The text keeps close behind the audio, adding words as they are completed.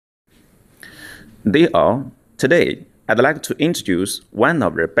Today, I'd like to introduce one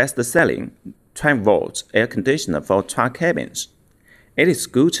of the best-selling 12-volt air conditioner for truck cabins. It is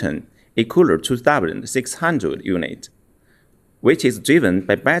Guchen Ecooler2600 unit, which is driven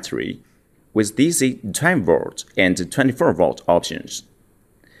by battery with DC 12-volt and 24-volt options.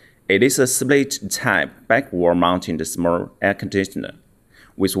 It is a split-type backward-mounted small air conditioner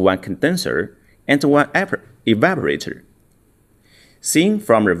with one condenser and one evaporator. Seen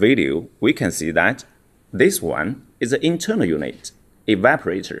from the video, we can see that this one is the internal unit,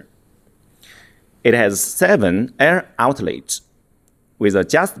 evaporator. It has 7 air outlets with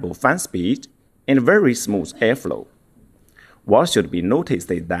adjustable fan speed and very smooth airflow. What should be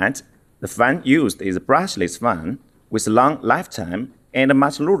noticed is that the fan used is a brushless fan with long lifetime and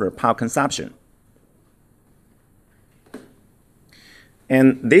much lower power consumption.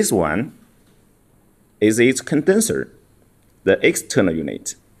 And this one is its condenser, the external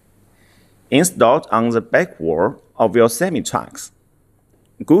unit, installed on the back wall of your semi-trucks.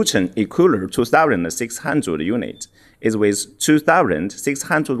 Guchen Ecooler2600 unit is with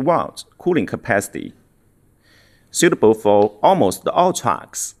 2,600 watt cooling capacity, suitable for almost all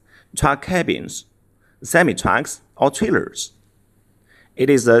trucks, truck cabins, semi-trucks, or trailers.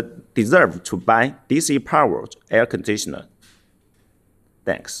 It is a deserve to buy DC-powered air conditioner.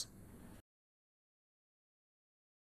 Thanks.